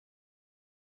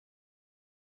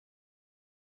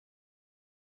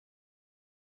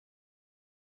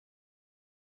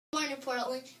Morning,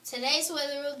 Portland. Today's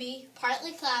weather will be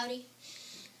partly cloudy,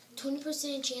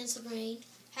 20% chance of rain,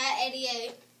 high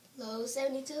 88, low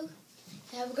 72.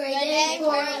 Have a great day,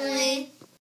 Portland.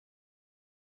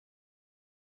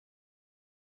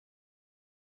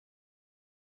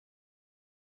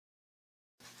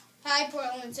 Hi,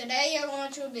 Portland. Today your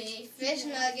lunch will be fish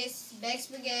nuggets, baked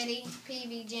spaghetti,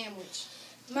 PB sandwich,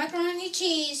 macaroni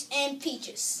cheese, and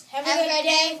peaches. Have a great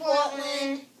day,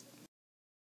 Portland.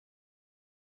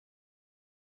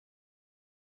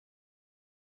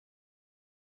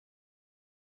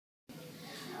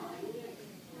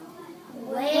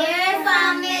 We're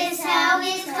from Miss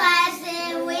Helvy's class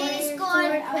and we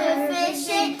scored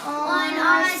proficient on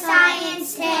our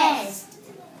science test.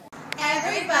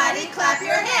 Everybody clap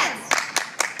your hands.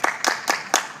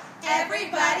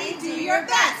 Everybody do your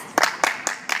best.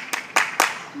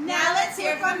 Now let's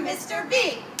hear from Mr.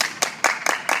 B.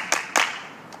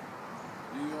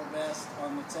 Do your best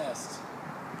on the test.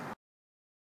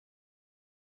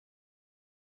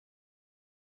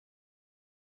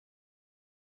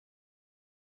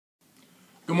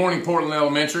 Good morning, Portland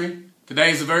Elementary.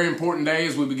 Today is a very important day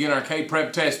as we begin our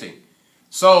K-Prep testing.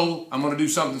 So, I'm going to do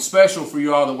something special for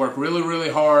you all that work really, really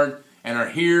hard and are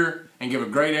here and give a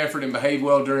great effort and behave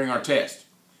well during our test.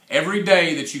 Every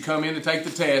day that you come in to take the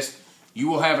test, you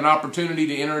will have an opportunity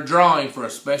to enter a drawing for a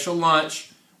special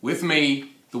lunch with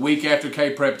me the week after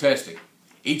K-Prep testing.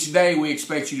 Each day we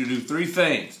expect you to do three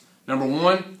things. Number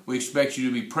one, we expect you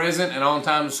to be present and on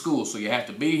time to school, so you have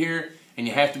to be here and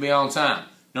you have to be on time.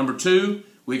 Number two,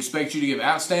 we expect you to give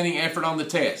outstanding effort on the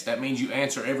test. That means you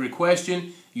answer every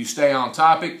question, you stay on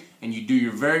topic, and you do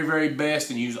your very, very best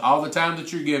and use all the time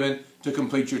that you're given to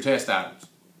complete your test items.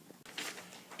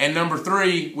 And number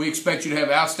three, we expect you to have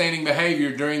outstanding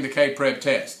behavior during the K-Prep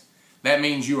test. That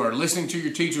means you are listening to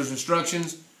your teacher's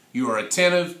instructions, you are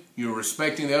attentive, you are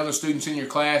respecting the other students in your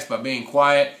class by being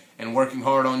quiet and working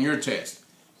hard on your test.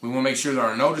 We want to make sure there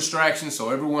are no distractions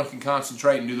so everyone can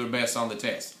concentrate and do their best on the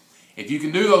test. If you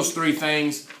can do those three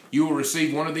things, you will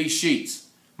receive one of these sheets.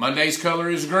 Monday's color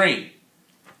is green.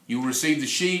 You will receive the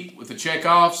sheet with the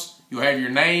check-offs. You'll have your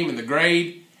name and the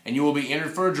grade, and you will be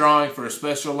entered for a drawing for a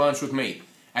special lunch with me.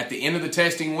 At the end of the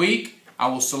testing week, I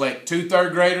will select 2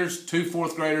 third graders, 2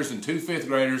 fourth graders, and 2 fifth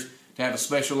graders to have a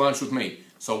special lunch with me.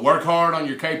 So work hard on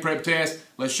your K-Prep test.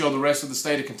 Let's show the rest of the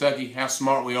state of Kentucky how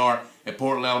smart we are at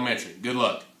Portland Elementary. Good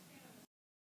luck.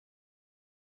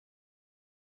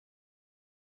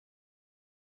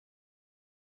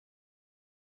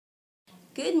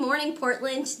 Good morning,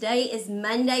 Portland. Today is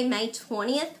Monday, May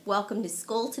 20th. Welcome to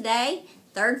school today.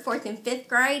 3rd, 4th, and 5th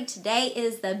grade. Today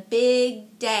is the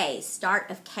big day, start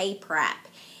of K-Prep.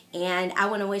 And I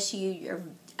want to wish you your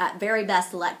very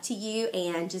best luck to you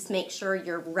and just make sure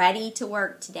you're ready to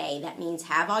work today. That means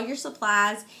have all your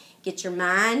supplies. Get your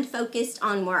mind focused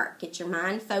on work. Get your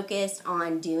mind focused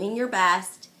on doing your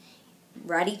best,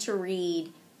 ready to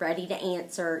read, ready to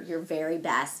answer your very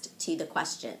best to the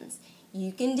questions.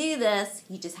 You can do this.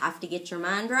 You just have to get your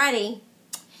mind ready.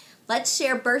 Let's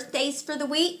share birthdays for the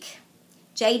week.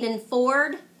 Jaden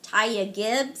Ford, Taya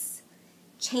Gibbs,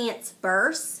 Chance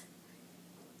Burse,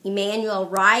 Emmanuel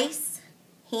Rice,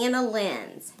 Hannah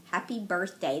Lenz. Happy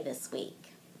birthday this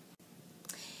week.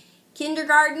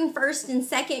 Kindergarten, 1st and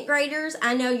 2nd graders,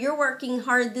 I know you're working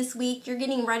hard this week. You're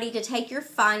getting ready to take your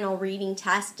final reading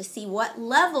test to see what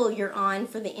level you're on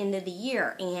for the end of the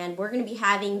year. And we're going to be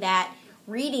having that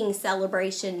reading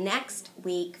celebration next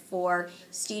week for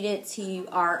students who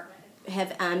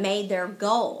have made their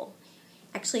goal.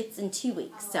 Actually, it's in 2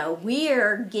 weeks. So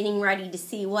we're getting ready to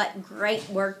see what great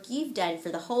work you've done for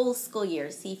the whole school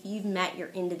year. See if you've met your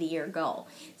end of the year goal.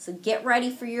 So get ready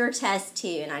for your test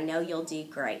too, and I know you'll do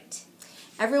great.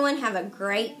 Everyone have a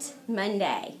great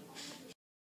Monday.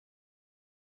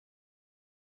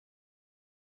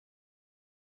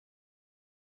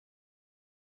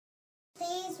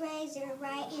 Please raise your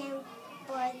right hand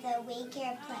for the We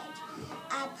Care pledge.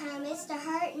 I promise to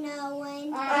hurt no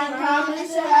one. I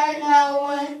promise to hurt no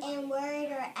one. In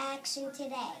word or action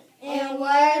today. In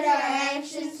word or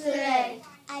action today.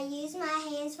 I use my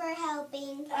hands for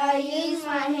helping. I use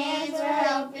my hands for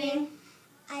helping.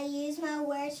 I use my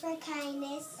words for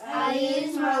kindness. I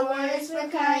use my words for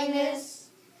kindness.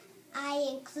 I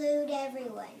include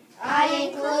everyone. I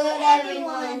include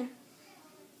everyone.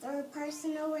 Through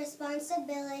personal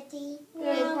responsibility.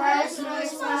 Through personal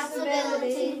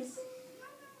responsibilities.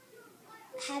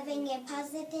 Having a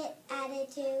positive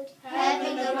attitude.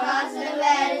 Having a positive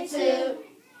attitude.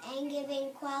 And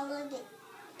giving quality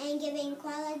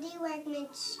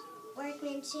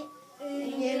workmanship.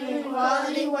 And giving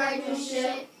quality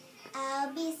workmanship.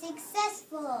 I'll be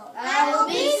successful. I will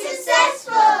be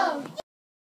successful.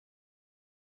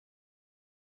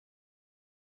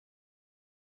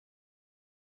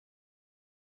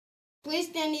 Please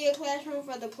stand in your classroom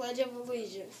for the Pledge of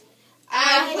Allegiance.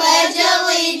 I pledge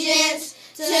allegiance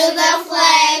to the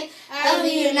flag of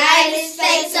the United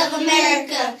States of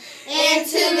America and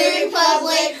to the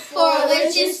republic for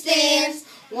which it stands,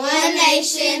 one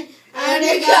nation,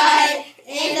 under God,